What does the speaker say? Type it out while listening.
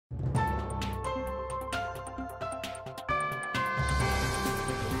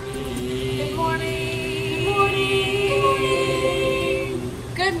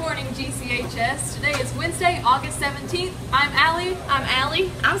morning, GCHS. Today is Wednesday, August 17th. I'm Allie. I'm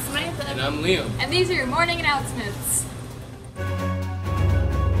Allie. I'm Samantha. And I'm Liam. And these are your morning announcements.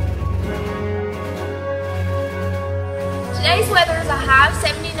 Today's weather is a high of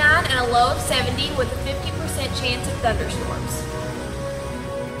 79 and a low of 70 with a 50% chance of thunderstorms.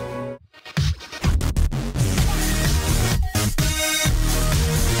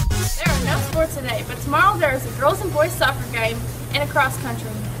 There are no sports today, but tomorrow there is a girls and boys soccer game and a cross-country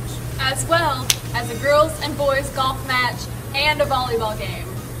match. As well as a girls and boys golf match and a volleyball game.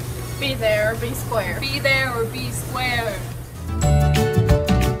 Be there or be square. Be there or be square.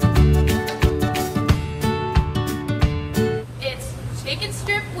 It's Chicken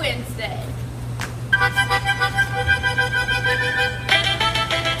Strip Wednesday.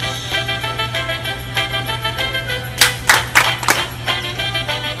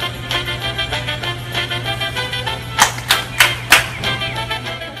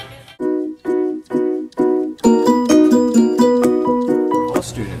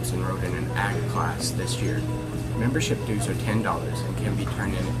 Students enrolled in an ag class this year. Membership dues are $10 and can be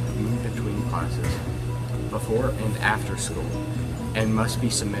turned in between classes, before and after school, and must be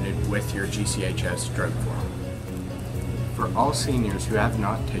submitted with your GCHS drug form. For all seniors who have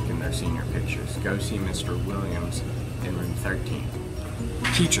not taken their senior pictures, go see Mr. Williams in room 13.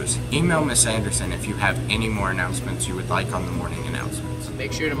 Teachers, email Ms. Anderson if you have any more announcements you would like on the morning announcements.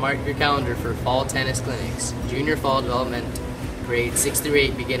 Make sure to mark your calendar for fall tennis clinics, junior fall development, grades 6 through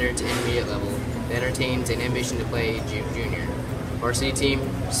 8 beginner to intermediate level, that entertains an ambition to play junior. Varsity team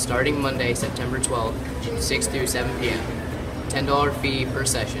starting Monday, September 12th, 6 through 7 p.m. $10 fee per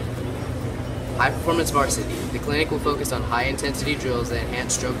session. High Performance Varsity. The clinic will focus on high intensity drills that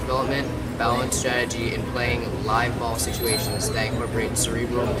enhance stroke development, balance strategy, and playing live ball situations that incorporate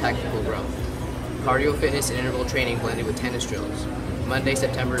cerebral and tactical growth. Cardio fitness and interval training blended with tennis drills. Monday,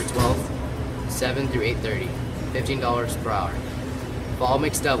 September 12th, 7 through 8:30. $15 per hour. Fall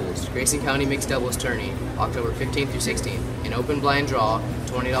Mixed Doubles, Grayson County Mixed Doubles Tourney, October 15th through 16th. An open blind draw,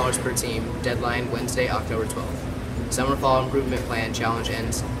 $20 per team, deadline Wednesday, October 12th. Summer Fall Improvement Plan Challenge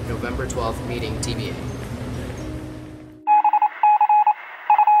ends November 12th, meeting TBA.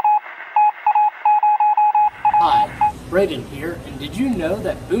 Hi, Braden here, and did you know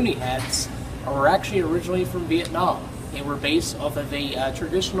that boonie hats are actually originally from Vietnam? They were based off of a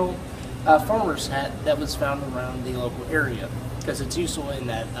traditional farmer's hat that was found around the local area, because it's useful in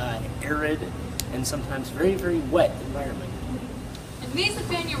that arid and sometimes very, very wet environment. And these have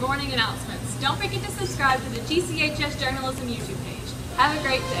been your morning announcements. Don't forget to subscribe to the GCHS Journalism YouTube page. Have a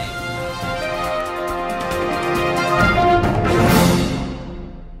great day.